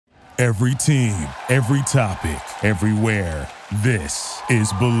Every team, every topic, everywhere. This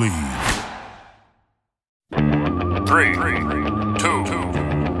is Believe. 3, 2,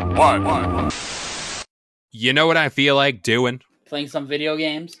 1. You know what I feel like doing? Playing some video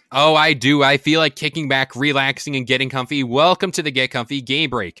games? Oh, I do. I feel like kicking back, relaxing, and getting comfy. Welcome to the Get Comfy Game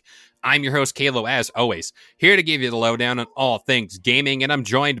Break. I'm your host, Kalo, as always, here to give you the lowdown on all things gaming, and I'm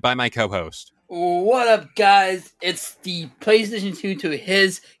joined by my co-host. What up, guys? It's the PlayStation 2 to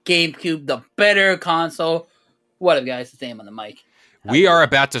his GameCube, the better console. What up, guys? It's Sam on the mic. We are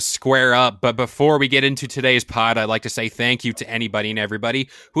about to square up, but before we get into today's pod, I'd like to say thank you to anybody and everybody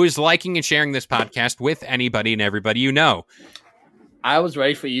who is liking and sharing this podcast with anybody and everybody you know. I was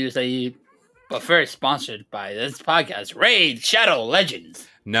ready for you to say, but first, sponsored by this podcast, Raid Shadow Legends.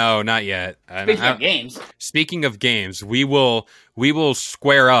 No, not yet. Speaking of games, we will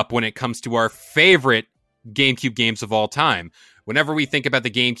square up when it comes to our favorite GameCube games of all time. Whenever we think about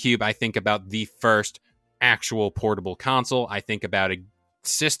the GameCube, I think about the first actual portable console. I think about a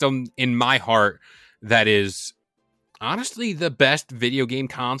system in my heart that is honestly the best video game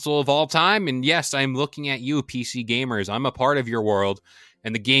console of all time. And yes, I'm looking at you, PC gamers. I'm a part of your world,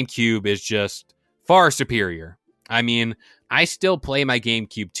 and the GameCube is just far superior. I mean, I still play my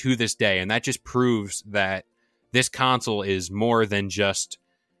GameCube to this day, and that just proves that this console is more than just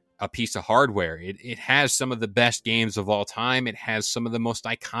a piece of hardware. It has some of the best games of all time. It has some of the most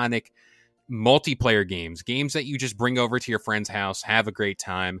iconic multiplayer games that you just bring over to your friend's house, have a great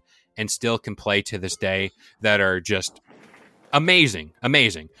time, and still can play to this day, that are just amazing.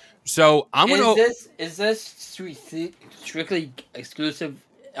 So I'm gonna. Is this strictly exclusive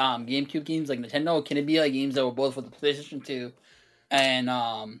GameCube games like Nintendo? Or can it be like games that were both for the PlayStation 2 and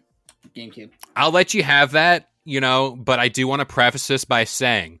GameCube? I'll let you have that, but I do want to preface this by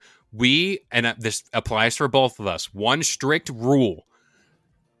saying this applies for both of us. One strict rule: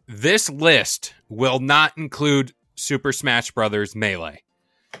 this list will not include Super Smash Bros. Melee.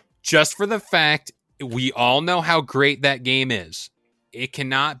 Just for the fact we all know how great that game is. It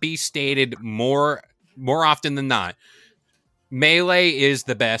cannot be stated more often than not. Melee is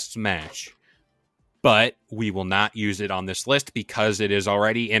the best Smash, but we will not use it on this list because it is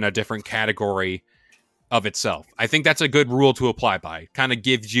already in a different category of itself. I think that's a good rule to apply by. Kind of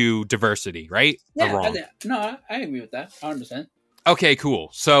gives you diversity, right? Yeah, I agree with that, 100%. Okay, cool.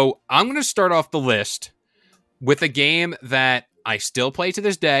 So I'm going to start off the list with a game that I still play to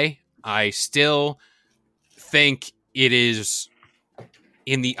this day. I still think it is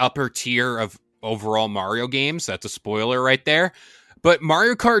in the upper tier of overall Mario games. That's a spoiler right there. But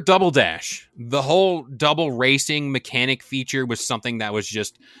Mario Kart Double Dash, the whole double racing mechanic feature was something that was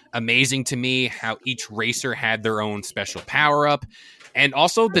just amazing to me. How each racer had their own special power-up. And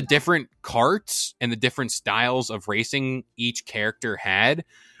also the different karts and the different styles of racing each character had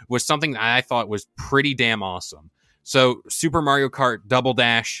was something that I thought was pretty damn awesome. So Super Mario Kart Double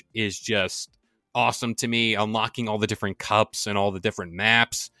Dash is just awesome to me. Unlocking all the different cups and all the different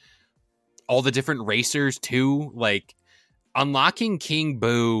maps. All the different racers too. Like unlocking King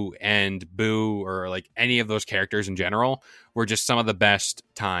Boo and Boo, or like any of those characters in general, were just some of the best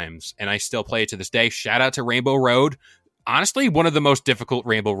times. And I still play it to this day. Shout out to Rainbow Road. Honestly, one of the most difficult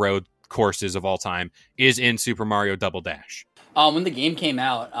Rainbow Road courses of all time is in Super Mario Double Dash. When the game came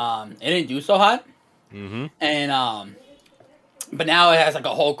out, it didn't do so hot. Mm-hmm. And but now it has like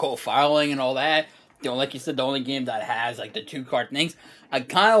a whole cult following and all that. Like you said, the only game that has like the two card things. I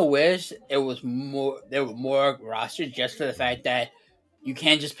kind of wish it was more. There were more rosters, just for the fact that you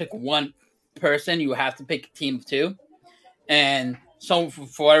can't just pick one person. You have to pick a team of two. And so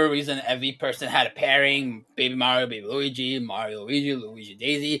for whatever reason, every person had a pairing: Baby Mario, Baby Luigi, Mario, Luigi, Luigi,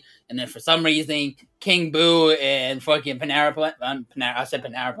 Daisy. And then for some reason, King Boo and fucking Panera Plan. I said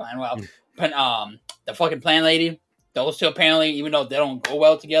Panera Plan. Well, the fucking Plan Lady. Those two apparently, even though they don't go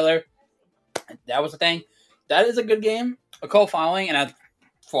well together, that was the thing. That is a good game, a cult following, and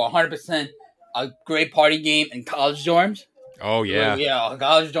for 100%, a great party game in college dorms. Oh yeah, yeah.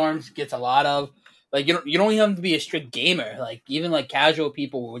 College dorms gets a lot of like you don't even have to be a strict gamer. Like even like casual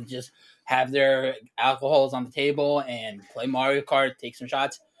people would just have their alcohols on the table and play Mario Kart, take some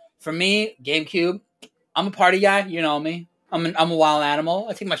shots. For me, GameCube, I'm a party guy. You know me. I'm a wild animal.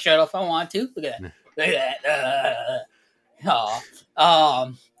 I take my shirt off if I want to. Look at that. Look at that.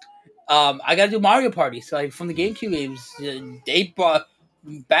 I gotta do Mario Party. So like from the GameCube games, they brought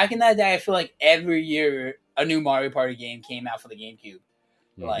back in that day. I feel like every year a new Mario Party game came out for the GameCube.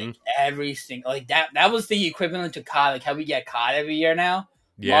 Mm-hmm. Like every single like that was the equivalent to COD. Like how we get COD every year now.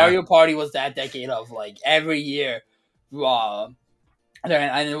 Yeah. Mario Party was that decade of like every year.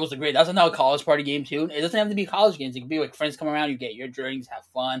 And it was a great. That's another college party game too. It doesn't have to be college games. It could be like friends come around, you get your drinks, have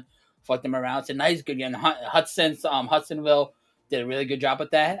fun. flick them around. It's a nice, good game. Hudsonville did a really good job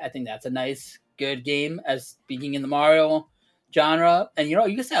with that. I think that's a nice, good game as speaking in the Mario genre. And you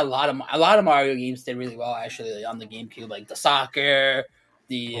can say a lot of Mario games did really well actually on the GameCube, like the soccer,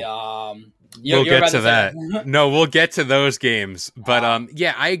 the We'll get to that. No, we'll get to those games. But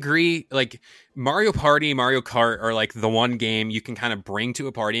yeah, I agree. Like Mario Party, Mario Kart are like the one game you can kind of bring to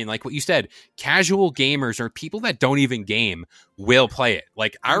a party. And like what you said, casual gamers or people that don't even game will play it.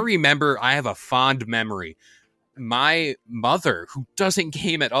 Like I remember I have a fond memory. My mother, who doesn't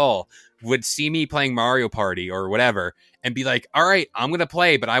game at all, would see me playing Mario Party or whatever and be like, all right, I'm going to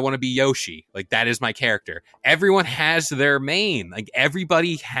play, but I want to be Yoshi. Like that is my character. Everyone has their main. Like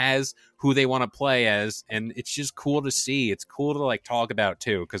everybody has who they want to play as. And it's just cool to see. It's cool to like talk about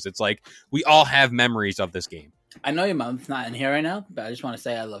too. Cause it's like, we all have memories of this game. I know your mom's not in here right now, but I just want to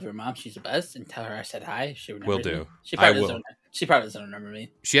say I love your mom. She's the best, and tell her I said hi. She remembers Will do. Me. She probably doesn't remember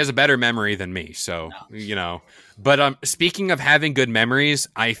me. She has a better memory than me, so no. But speaking of having good memories,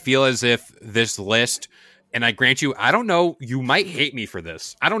 I feel as if this list, and I grant you, I don't know, you might hate me for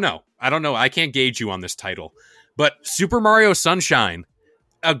this. I don't know. I can't gauge you on this title. But Super Mario Sunshine,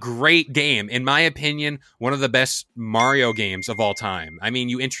 a great game. In my opinion, one of the best Mario games of all time. I mean,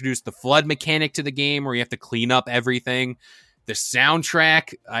 you introduced the flood mechanic to the game where you have to clean up everything. The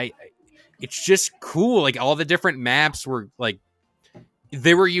soundtrack, it's just cool. Like all the different maps were like,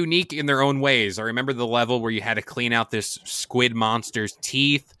 they were unique in their own ways. I remember the level where you had to clean out this squid monster's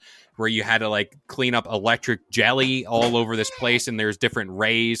teeth, where you had to like clean up electric jelly all over this place. And there's different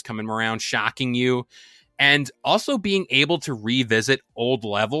rays coming around, shocking you. And also being able to revisit old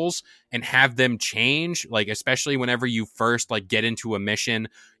levels and have them change, like especially whenever you first like get into a mission,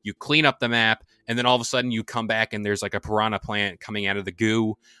 you clean up the map, and then all of a sudden you come back and there's like a piranha plant coming out of the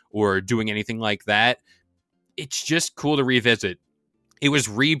goo or doing anything like that. It's just cool to revisit. It was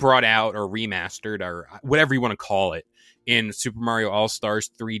re-brought out or remastered or whatever you want to call it in Super Mario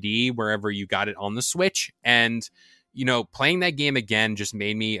All-Stars 3D, wherever you got it on the Switch. And, playing that game again just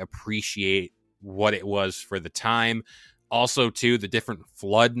made me appreciate what it was for the time. Also, too, the different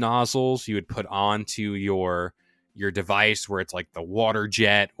flood nozzles you would put onto your device, where it's like the water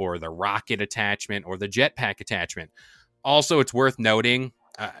jet or the rocket attachment or the jetpack attachment. Also, it's worth noting,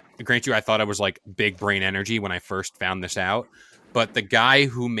 grant you, I thought I was like big brain energy when I first found this out, but the guy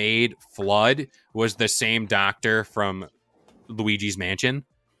who made Flood was the same doctor from Luigi's Mansion.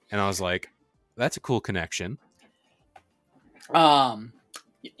 And I was like, that's a cool connection. That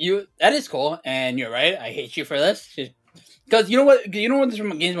is cool, and you're right. I hate you for this because you know what this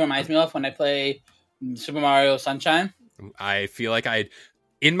game reminds me of when I play Super Mario Sunshine. I feel like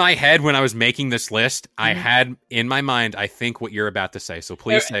in my head when I was making this list, I had in my mind, I think what you're about to say. So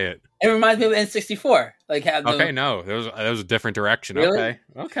please say it. It reminds me of N64. No, that was a different direction. Really?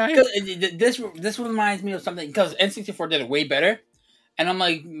 Okay. This reminds me of something because N64 did it way better, and I'm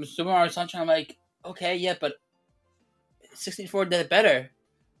like Super Mario Sunshine. I'm like, okay, yeah, but 64 did it better.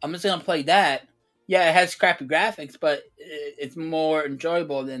 I'm just gonna play that. Yeah, it has crappy graphics, but it's more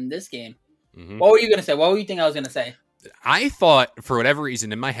enjoyable than this game. Mm-hmm. What were you gonna say? What were you think I was gonna say? I thought, for whatever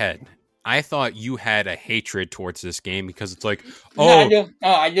reason in my head, I thought you had a hatred towards this game because it's like, I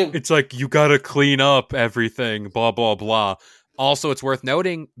do. It's like you gotta clean up everything, blah blah blah. Also, it's worth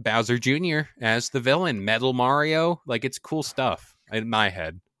noting Bowser Jr. as the villain, Metal Mario. Like, it's cool stuff in my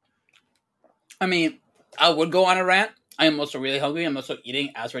head. I mean, I would go on a rant. I am also really hungry. I'm also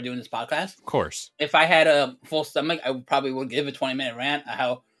eating as we're doing this podcast. Of course. If I had a full stomach, I probably would give a 20-minute rant on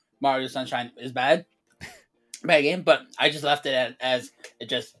how Mario Sunshine is bad game. But I just left it as it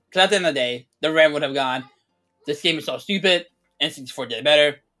just... Because at the end of the day, the rant would have gone, this game is so stupid, N64 did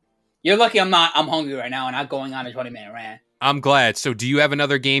better. You're lucky I'm hungry right now and not going on a 20-minute rant. I'm glad. So do you have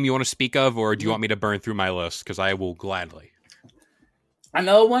another game you want to speak of, or do you want me to burn through my list? Because I will gladly.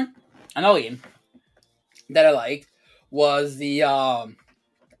 Another game that I liked was the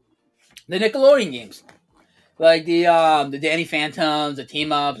Nickelodeon games, like the Danny Phantoms, the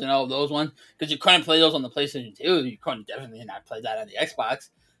Team Ups, and all those ones. Because you couldn't play those on the PlayStation 2. You couldn't definitely not play that on the Xbox.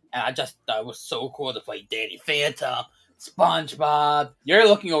 And I just thought it was so cool to play Danny Phantom, SpongeBob. You're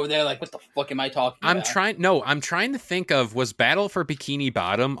looking over there like, what the fuck am I talking about? I'm trying to think of, was Battle for Bikini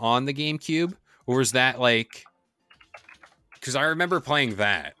Bottom on the GameCube, or was that like? Because I remember playing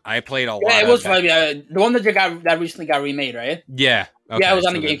that. I played a lot. Yeah, it was probably the one that recently got remade, right? Yeah. Okay, yeah, it was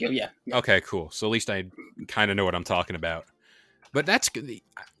on the GameCube. Yeah. Okay, cool. So at least I kind of know what I'm talking about. But that's good.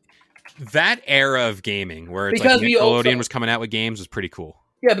 That era of gaming where it's because like Nickelodeon was coming out with games was pretty cool.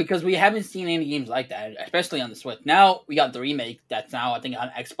 Yeah, because we haven't seen any games like that, especially on the Switch. Now we got the remake that's now I think on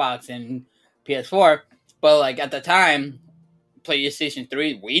Xbox and PS4. But like at the time, PlayStation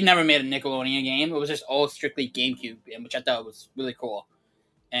 3, we never made a Nickelodeon game. It was just all strictly GameCube, which I thought was really cool.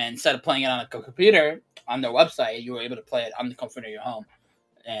 And instead of playing it on a computer on their website, you were able to play it on the comfort of your home,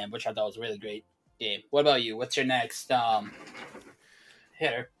 and which I thought was a really great game. What about you? What's your next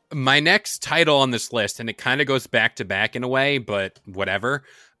hitter? My next title on this list, and it kind of goes back to back in a way, but whatever.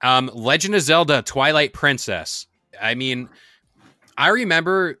 Legend of Zelda: Twilight Princess. I mean, I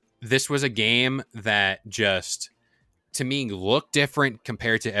remember this was a game that just, to me, looked different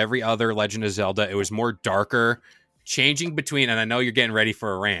compared to every other Legend of Zelda. It was more darker. Changing between, and I know you're getting ready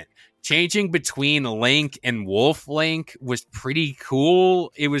for a rant, changing between Link and Wolf Link was pretty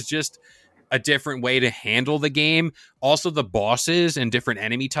cool. It was just a different way to handle the game. Also, the bosses and different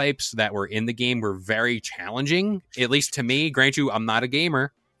enemy types that were in the game were very challenging, at least to me. Grant you, I'm not a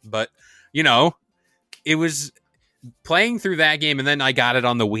gamer, but, you know, it was playing through that game, and then I got it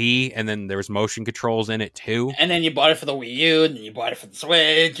on the Wii, and then there was motion controls in it too. And then you bought it for the Wii U, and then you bought it for the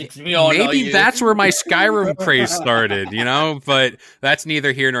Switch. Maybe that's where my Skyrim craze started, you know? But that's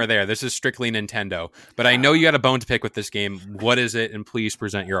neither here nor there. This is strictly Nintendo. But I know you got a bone to pick with this game. What is it? And please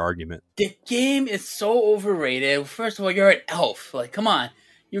present your argument. The game is so overrated. First of all, you're an elf. Like, come on.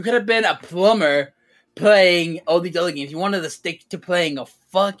 You could have been a plumber playing all these other games. You wanted to stick to playing a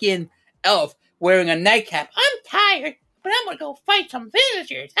fucking elf wearing a nightcap. I'm tired, but I'm gonna go fight some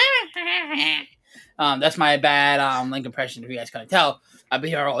villagers. That's my bad Link impression. If you guys couldn't tell, I'd be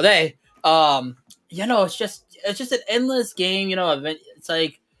here all day. You know, it's just an endless game. You know, it's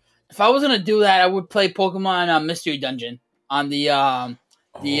like if I was gonna do that, I would play Pokemon Mystery Dungeon on the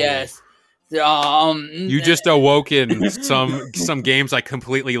DS. You just awoken some games I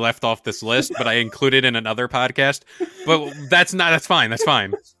completely left off this list, but I included in another podcast. But that's fine. That's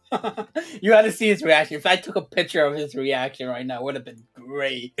fine. You had to see his reaction. If I took a picture of his reaction right now, it would have been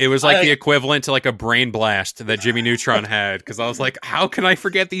great. It was like the equivalent to like a brain blast that Jimmy Neutron had, because I was like, how can I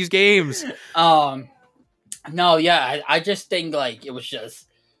forget these games? No, yeah, I just think like it was just,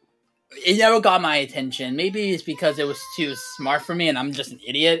 it never got my attention. Maybe it's because it was too smart for me and I'm just an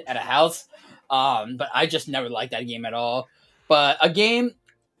idiot at a house. But I just never liked that game at all. But a game,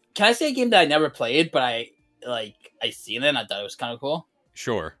 can I say a game that I never played, but I seen it and I thought it was kind of cool?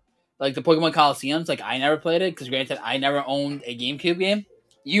 Sure. Like the Pokemon Coliseums, like I never played it because granted I never owned a GameCube game.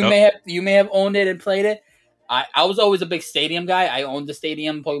 You may have owned it and played it. I was always a big Stadium guy. I owned the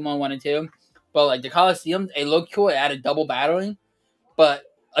Stadium Pokemon 1 and 2. But like the Coliseum, it looked cool. It added double battling. But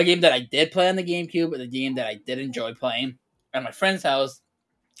a game that I did play on the GameCube and a game that I did enjoy playing at my friend's house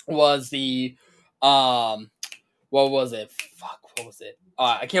was the what was it? What was it?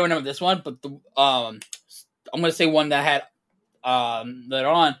 I can't remember this one, but the I'm gonna say one that had later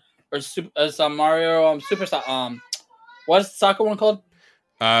on, or some Mario Superstar. What is the soccer one called?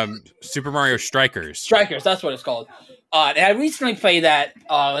 Super Mario Strikers. Strikers, that's what it's called. And I recently played that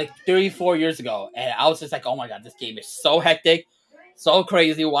like 3-4 years ago, and I was just like, oh my god, this game is so hectic, so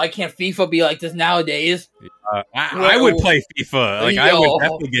crazy. Why can't FIFA be like this nowadays? I would play FIFA. Like, I would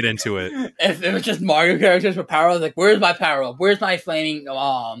definitely get into it. If it was just Mario characters with power ups, like, where's my power up? Where's my flaming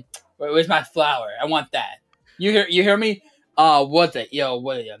where's my flower? I want that. You hear me? What's it?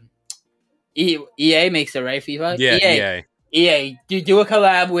 What EA makes it, right? FIFA? Yeah, EA. Do a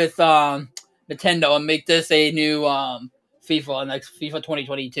collab with Nintendo and make this a new FIFA, next FIFA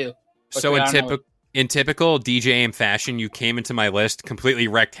 2022. So in typical DJM fashion, you came into my list, completely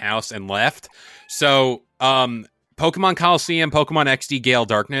wrecked house, and left. So Pokemon Coliseum, Pokemon XD Gale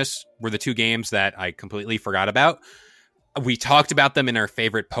Darkness were the two games that I completely forgot about. We talked about them in our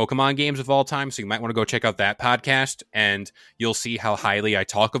favorite Pokemon games of all time, so you might want to go check out that podcast, and you'll see how highly I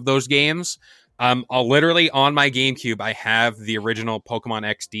talk of those games. I'll literally, on my GameCube, I have the original Pokemon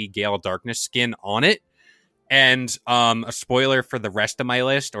XD Gale Darkness skin on it, and a spoiler for the rest of my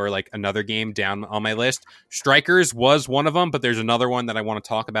list, or like another game down on my list, Strikers was one of them, but there's another one that I want to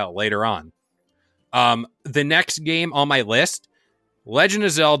talk about later on. The next game on my list, Legend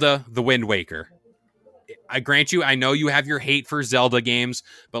of Zelda: The Wind Waker. I grant you, I know you have your hate for Zelda games,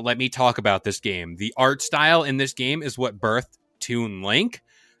 but let me talk about this game. The art style in this game is what birthed Toon Link.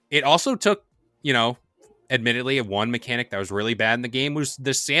 It also took, admittedly, one mechanic that was really bad in the game was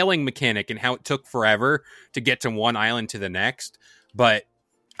the sailing mechanic and how it took forever to get to one island to the next. But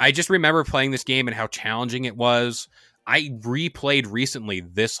I just remember playing this game and how challenging it was. I replayed recently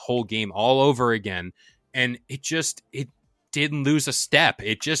this whole game all over again, and it didn't lose a step.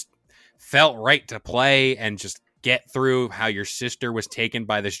 It just felt right to play and just get through how your sister was taken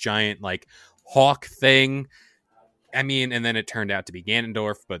by this giant like hawk thing. I mean, and then it turned out to be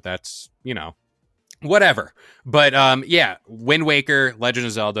Ganondorf, but that's, whatever. But yeah, Wind Waker, Legend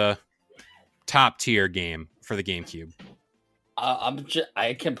of Zelda, top tier game for the GameCube.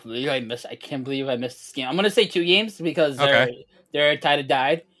 I can't believe I missed this game. I'm gonna say 2 games because Okay. they're tied and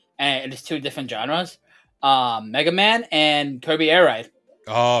died, and it's 2 different genres. Mega Man and Kirby Air Ride.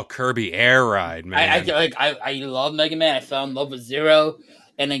 Oh, Kirby Air Ride, man. I love Mega Man. I fell in love with Zero,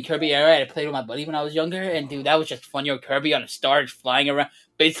 and then Kirby Air Ride. I played with my buddy when I was younger, and dude, that was just fun. You know, Kirby on a star flying around,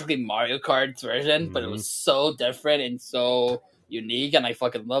 basically Mario Kart's version, but it was so different and so unique, and I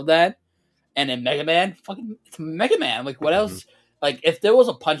fucking love that. And then Mega Man, fucking it's Mega Man. Like what else? Like if there was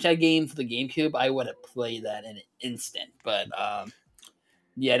a Punch Out game for the GameCube, I would have played that in an instant. But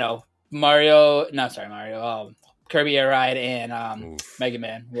yeah, no, Mario. Kirby Air Ride and Mega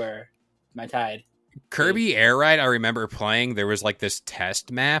Man were my tied. Kirby Air Ride, I remember playing. There was like this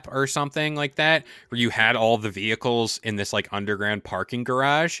test map or something like that where you had all the vehicles in this like underground parking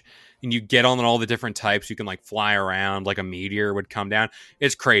garage, and you get on all the different types. You can like fly around, like a meteor would come down.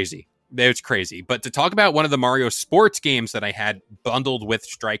 It's crazy. It's crazy. But to talk about one of the Mario sports games that I had bundled with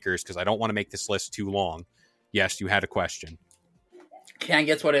Strikers, because I don't want to make this list too long. Yes, you had a question. Can I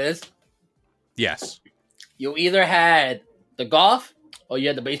guess what it is? Yes. You either had the golf or you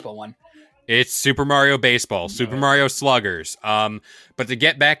had the baseball one. It's Super Mario Baseball, Super Mario Sluggers. But to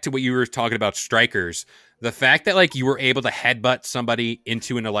get back to what you were talking about, Strikers, the fact that like you were able to headbutt somebody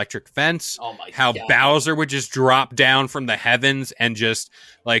into an electric fence, how Bowser would just drop down from the heavens and just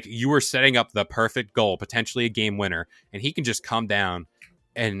like you were setting up the perfect goal, potentially a game winner, and he can just come down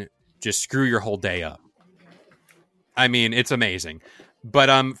and just screw your whole day up. I mean, it's amazing.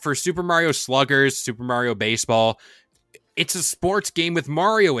 But for Super Mario Sluggers, Super Mario Baseball, it's a sports game with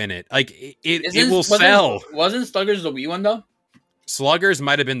Mario in it. Like it will sell. Wasn't Sluggers the Wii one though? Sluggers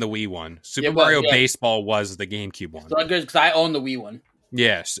might have been the Wii one. Super Mario Baseball was the GameCube one. Sluggers, because I own the Wii one.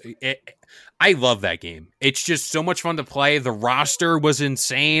 Yes, I love that game. It's just so much fun to play. The roster was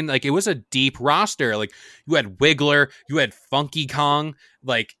insane. Like it was a deep roster. Like you had Wiggler, you had Funky Kong.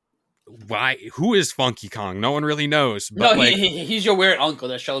 Like why? Who is Funky Kong? No one really knows. But no, he's your weird uncle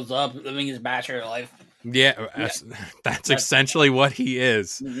that shows up living his bachelor life. Yeah, that's essentially what he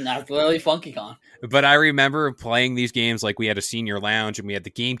is. That's literally Funky Kong. But I remember playing these games like we had a senior lounge and we had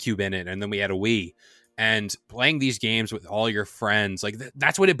the GameCube in it, and then we had a Wii. And playing these games with all your friends, like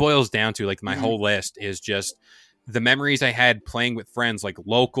that's what it boils down to. Like my whole list is just the memories I had playing with friends, like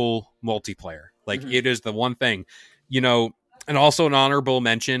local multiplayer. Like it is the one thing, you know. And also an honorable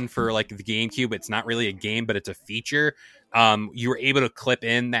mention for like the GameCube. It's not really a game, but it's a feature. You were able to clip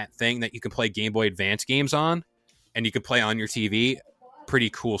in that thing that you can play Game Boy Advance games on, and you can play on your TV.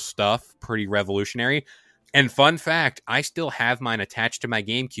 Pretty cool stuff. Pretty revolutionary. And fun fact, I still have mine attached to my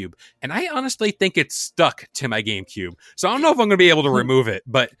GameCube, and I honestly think it's stuck to my GameCube. So I don't know if I'm going to be able to remove it,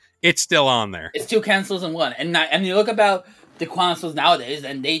 but it's still on there. It's 2 consoles in one. And you look about the consoles nowadays,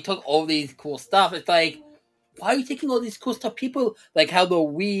 and they took all these cool stuff. It's like, why are you taking all these cool stuff? People, like how the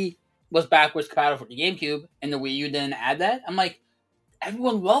Wii was backwards compatible for the GameCube, and the Wii U didn't add that. I'm like,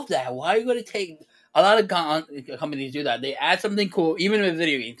 everyone loved that. Why are you going to take... A lot of companies do that. They add something cool, even with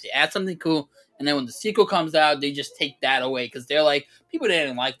video games. They add something cool, and then when the sequel comes out, they just take that away because they're like, people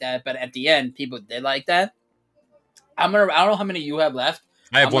didn't like that, but at the end, people did like that. I don't know how many you have left.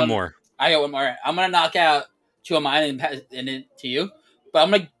 I have one more. I got one more. I'm gonna knock out 2 of mine and pass it to you.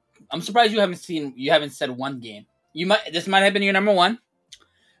 But I'm surprised you haven't said one game. This might have been your number one,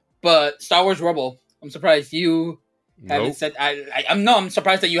 but Star Wars Rebel. I'm surprised you haven't said. I'm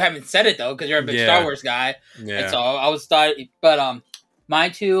surprised that you haven't said it though, because you're a big Star Wars guy. Yeah. And so I was starting, but my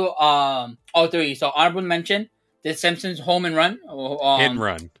 2, all 3. So honorable mention: The Simpsons Home and Run. Hit and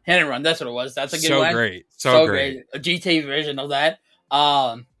Run. Hit and Run. That's what it was. That's a good one. Great. So great. A GTA version of that.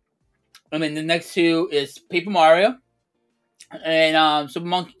 I mean, the next 2 is Paper Mario and Super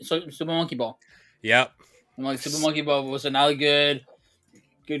Monkey Ball. Yep. Super Monkey Ball was another good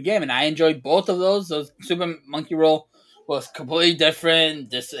game, and I enjoyed both of those. Those Super Monkey Roll was completely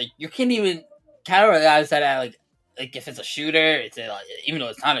different. Just like you can't even categorize that at like if it's a shooter, it's even though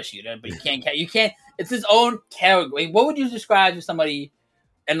it's not a shooter, but you can't. It's its own category. What would you describe to somebody,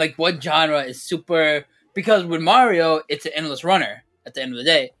 and like what genre is super? Because with Mario, it's an endless runner. At the end of the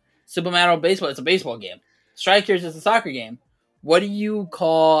day, Super Mario Baseball, it's a baseball game. Strikers is a soccer game. What do you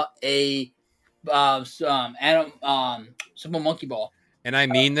call a Super Monkey Ball? And I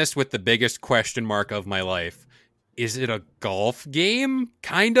mean this with the biggest question mark of my life. Is it a golf game?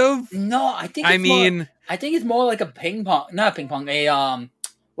 Kind of? No, I think it's more like a ping pong. Not ping pong.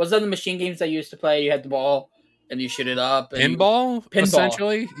 What's the machine games that you used to play? You had the ball and you shoot it up. And Pinball?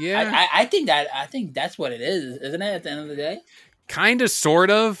 Essentially? Yeah. I think that's what it is, isn't it? At the end of the day. Kind of,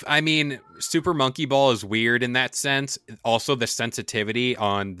 sort of. I mean, Super Monkey Ball is weird in that sense. Also, the sensitivity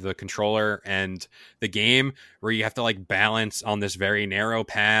on the controller and the game, where you have to like balance on this very narrow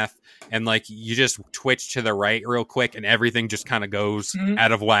path, and like you just twitch to the right real quick, and everything just kind of goes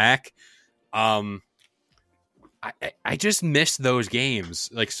out of whack. I just miss those games,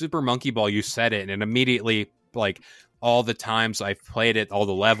 like Super Monkey Ball. You said it, and immediately, like all the times I've played it, all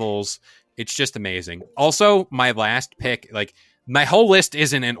the levels, it's just amazing. Also, my last pick, like. My whole list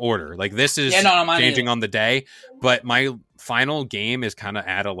isn't in order. Like this is changing on the day, but my final game is kind of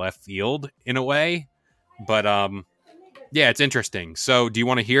out of left field in a way. But yeah, it's interesting. So, do you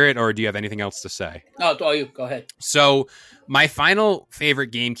want to hear it, or do you have anything else to say? No, it's all you. Go ahead. So, my final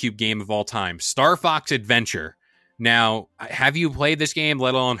favorite GameCube game of all time, Star Fox Adventure. Now, have you played this game,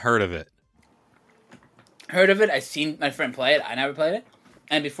 let alone heard of it? Heard of it. I've seen my friend play it. I never played it.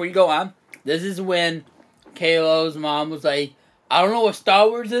 And before you go on, this is when Kalo's mom was like, I don't know what Star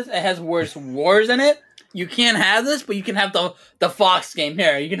Wars is. It has worse wars in it. You can't have this, but you can have the Fox game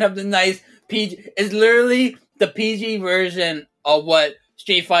here. You can have the nice PG. It's literally the PG version of what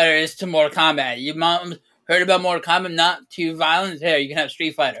Street Fighter is to Mortal Kombat. Your mom heard about Mortal Kombat, not too violent. Here, you can have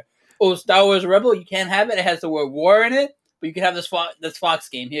Street Fighter. Oh, Star Wars Rebel, you can't have it. It has the word war in it, but you can have this Fox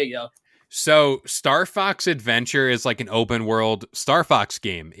game. Here you go. So, Star Fox Adventure is like an open world Star Fox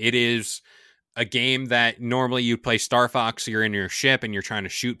game. It is a game that normally you'd play Star Fox, you're in your ship and you're trying to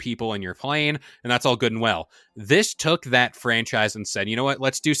shoot people in your plane, and that's all good and well. This took that franchise and said, you know what,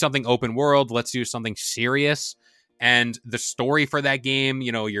 let's do something open world, let's do something serious. And the story for that game,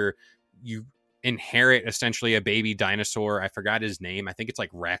 you know, you inherit essentially a baby dinosaur. I forgot his name. I think it's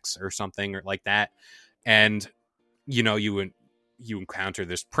like Rex or something or like that. And, you know, you encounter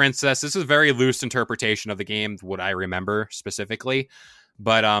this princess. This is a very loose interpretation of the game, what I remember specifically.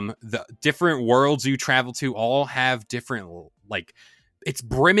 But the different worlds you travel to all have different, like, it's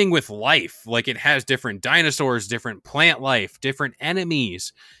brimming with life. Like, it has different dinosaurs, different plant life, different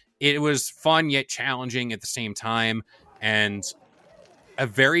enemies. It was fun yet challenging at the same time, and a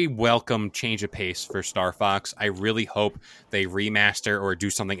very welcome change of pace for Star Fox. I really hope they remaster or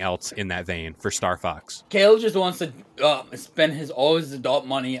do something else in that vein for Star Fox. Kale just wants to spend all his adult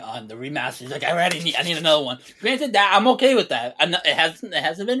money on the remaster. He's like, I need another one. Granted, that I'm okay with that. It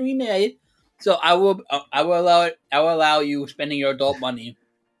hasn't been remade, so I will allow it. I will allow you spending your adult money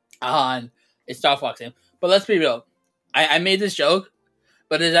on a Star Fox game. But let's be real. I made this joke,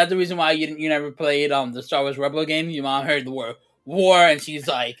 but is that the reason why you never played the Star Wars Rebel game? Your mom heard the word war, and she's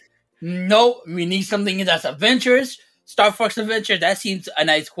like, "No, we need something that's adventurous. Star Fox Adventure. That seems a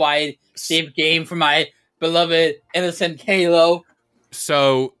nice, quiet, safe game for my beloved innocent Halo."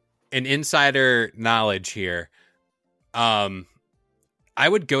 So, an insider knowledge here. I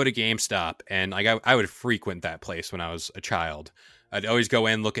would go to GameStop, and I would frequent that place when I was a child. I'd always go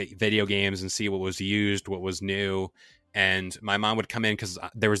in, look at video games, and see what was used, what was new. And my mom would come in because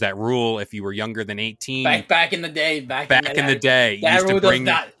there was that rule: if you were younger than 18, back in the day, that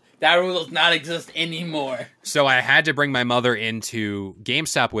rule does not exist anymore. So I had to bring my mother into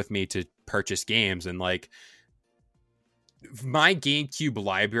GameStop with me to purchase games, and like my GameCube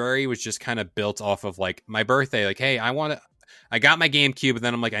library was just kind of built off of like my birthday. Like, hey, I got my GameCube, and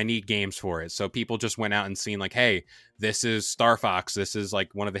then I'm like, I need games for it. So people just went out and seen like, hey, this is Star Fox. This is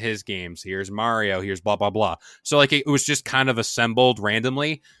like one of his games. Here's Mario. Here's blah, blah, blah. So like it was just kind of assembled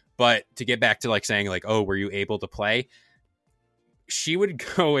randomly. But to get back to like saying like, oh, were you able to play? She would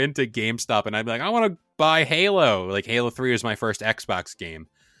go into GameStop and I'd be like, I want to buy Halo. Like Halo 3 was my first Xbox game.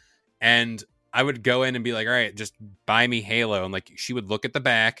 And I would go in and be like, all right, just buy me Halo. And like, she would look at the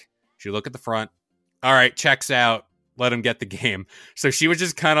back. She'd look at the front. All right, checks out. Let him get the game. So she was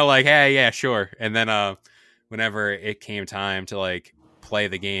just kind of like, hey, yeah, sure. And then whenever it came time to like play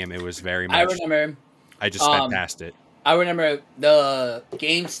the game, it was very much. I just sped past it. I remember the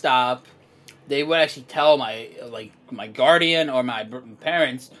GameStop. They would actually tell my guardian or my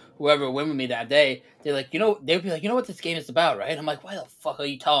parents, whoever went with me that day. They'd be like, you know what this game is about, right? I'm like, why the fuck are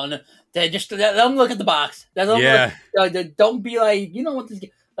you telling them? They just let them look at the box. Don't be like, you know what this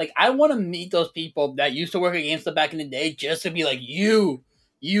game. Like, I want to meet those people that used to work at GameStop back in the day just to be like, you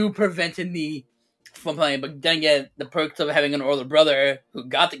prevented me from playing. But then again, the perks of having an older brother who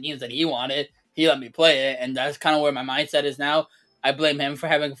got the games that he wanted, he let me play it. And that's kind of where my mindset is now. I blame him for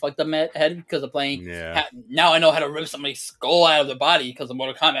having a fucked up head because of playing. Yeah. Now I know how to rip somebody's skull out of their body because of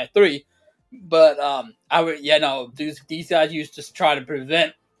Mortal Kombat 3. But, these guys used to try to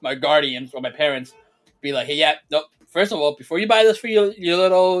prevent my guardians or my parents be like, hey, yeah, nope. First of all, before you buy this for your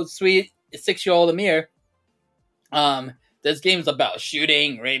little sweet 6-year-old Amir, this game's about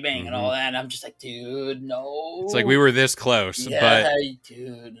shooting, raping, and all that. And I'm just like, dude, no. It's like we were this close, but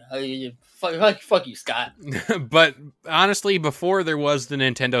dude, fuck you, Scott. But honestly, before there was the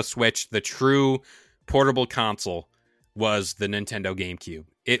Nintendo Switch, the true portable console was the Nintendo GameCube.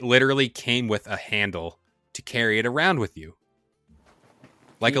 It literally came with a handle to carry it around with you,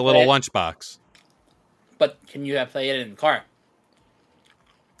 like a little lunchbox. But can you play it in the car?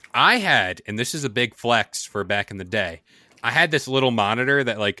 I had, and this is a big flex for back in the day, I had this little monitor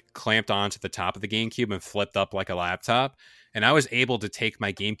that like clamped onto the top of the GameCube and flipped up like a laptop, and I was able to take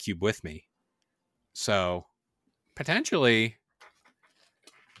my GameCube with me. So, potentially,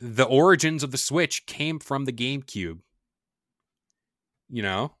 the origins of the Switch came from the GameCube. You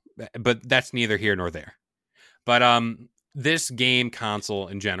know? But that's neither here nor there. But this game console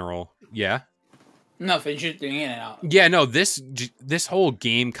in general, yeah? No, finish it in and out. Yeah, no, this whole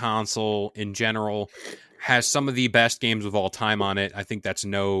game console in general has some of the best games of all time on it. I think that's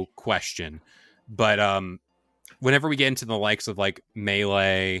no question. But whenever we get into the likes of like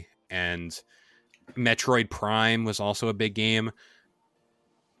Melee and Metroid Prime was also a big game.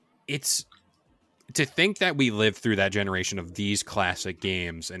 It's to think that we lived through that generation of these classic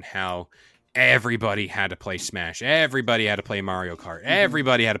games and how everybody had to play Smash. Everybody had to play Mario Kart.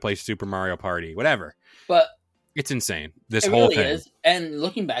 Everybody had to play Super Mario Party, whatever. But it's insane. This it whole really thing is. And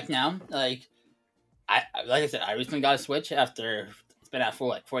looking back now, like I said, I recently got a Switch after it's been out for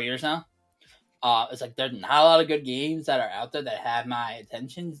like 4 years now. It's like there's not a lot of good games that are out there that have my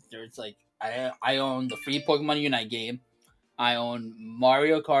attention. There's like I own the free Pokemon Unite game. I own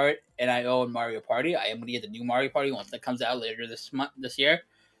Mario Kart and I own Mario Party. I am going to get the new Mario Party once that comes out later this year.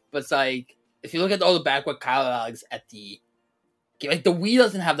 But it's like if you look at all the backward catalogs at the like the Wii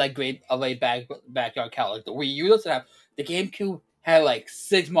doesn't have that great of a backyard catalog. The Wii U doesn't have. The GameCube had like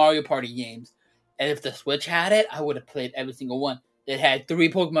 6 Mario Party games. And if the Switch had it, I would have played every single one. It had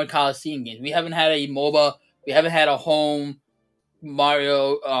 3 Pokemon Coliseum games. We haven't had a MOBA. We haven't had a home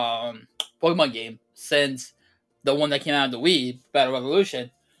Mario Pokemon game since the one that came out of the Wii, Battle Revolution.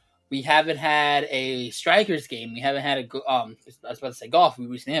 We haven't had a Strikers game. We haven't had I was about to say golf.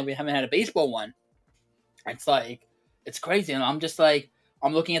 We haven't had a baseball one. It's like, it's crazy. And I'm just like,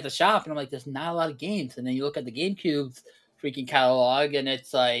 I'm looking at the shop and I'm like, there's not a lot of games. And then you look at the GameCube's freaking catalog and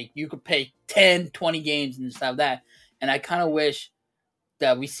it's like you could pay 10, 20 games and just have that. And I kind of wish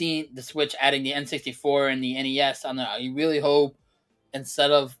that we seen the Switch adding the N64 and the NES on there. I really hope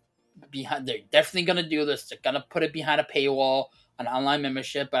instead of they're definitely going to do this. They're going to put it behind a paywall, an online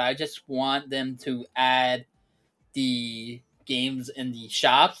membership, but I just want them to add the games in the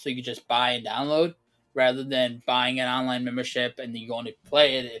shop so you can just buy and download rather than buying an online membership and then you going to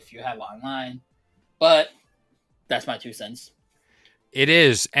play it if you have online. But that's my 2 cents. It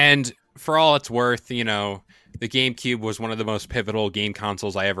is. And for all it's worth, you know, the GameCube was one of the most pivotal game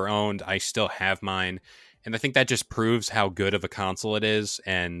consoles I ever owned. I still have mine. And I think that just proves how good of a console it is.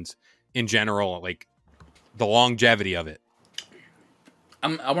 And in general, like the longevity of it. I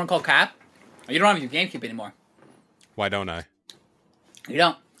want to call Cap. You don't have your GameCube anymore. Why don't I? You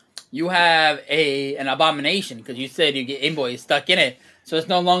don't. You have an abomination because you said your Game Boy is stuck in it. So it's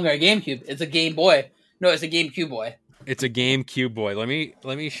no longer a GameCube. It's a Game Boy. No, it's a GameCube Boy. It's a GameCube Boy. Let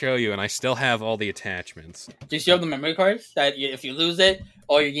me show you, and I still have all the attachments. Do you still have the memory cards that if you lose it,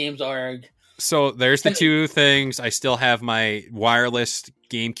 all your games are? So there's the 2 things. I still have my wireless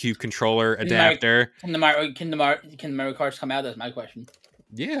GameCube controller adapter. Can the memory cards come out? That's my question.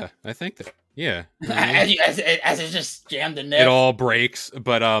 Yeah, I think that. Yeah, as it's just jammed in there. It all breaks,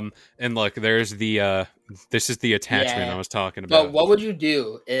 but and look, there's the this is the attachment I was talking about. But what would you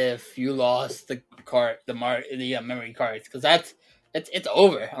do if you lost the memory cards? Because it's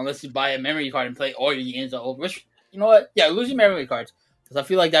over unless you buy a memory card and play all your games are over. Which, you know what? Yeah, lose your memory cards because I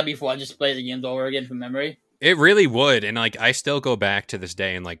feel like that'd be fun. Just play the games over again from memory. It really would, and like I still go back to this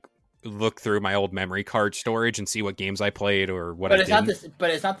day and like look through my old memory card storage and see what games I played or what I didn't.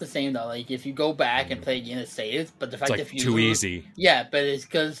 But it's not the same though. Like if you go back and play a game, it saves. But the fact it's like that if you too lose, easy. Yeah, but it's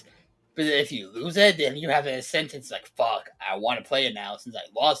because if you lose it, then you have a sentence like "fuck." I want to play it now since I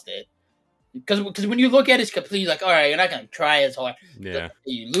lost it. Because when you look at it, it's completely like, all right, you're not gonna try as hard. Yeah.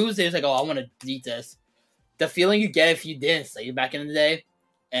 But you lose it, it's like, oh, I want to delete this. The feeling you get if you didn't save back in the day,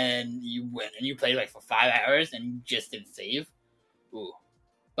 and you went and you played like for 5 hours and you just didn't save. Ooh.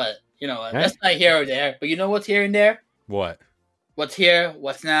 But you know what? That's not here or there. But you know what's here and there? What? What's here,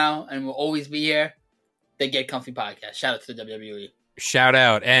 what's now, and will always be here? The Get Comfy podcast. Shout out to the WWE. Shout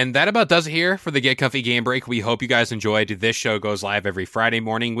out. And that about does it here for the Get Comfy Game Break. We hope you guys enjoyed. This show goes live every Friday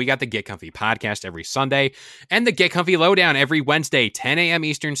morning. We got the Get Comfy podcast every Sunday and the Get Comfy Lowdown every Wednesday, 10 a.m.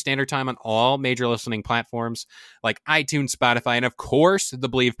 Eastern Standard Time on all major listening platforms like iTunes, Spotify, and of course, the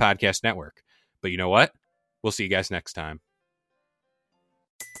Believe Podcast Network. But you know what? We'll see you guys next time.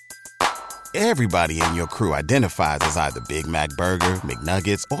 Everybody in your crew identifies as either Big Mac Burger,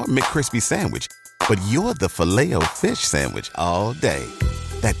 McNuggets, or McCrispy Sandwich. But you're the Filet-O-Fish Sandwich all day.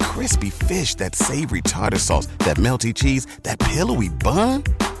 That crispy fish, that savory tartar sauce, that melty cheese, that pillowy bun.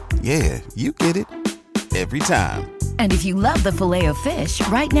 Yeah, you get it. Every time. And if you love the Filet-O-Fish,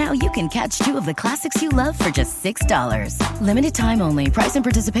 right now you can catch 2 of the classics you love for just $6. Limited time only. Price and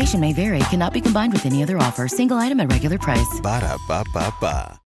participation may vary. Cannot be combined with any other offer. Single item at regular price. Ba-da-ba-ba-ba.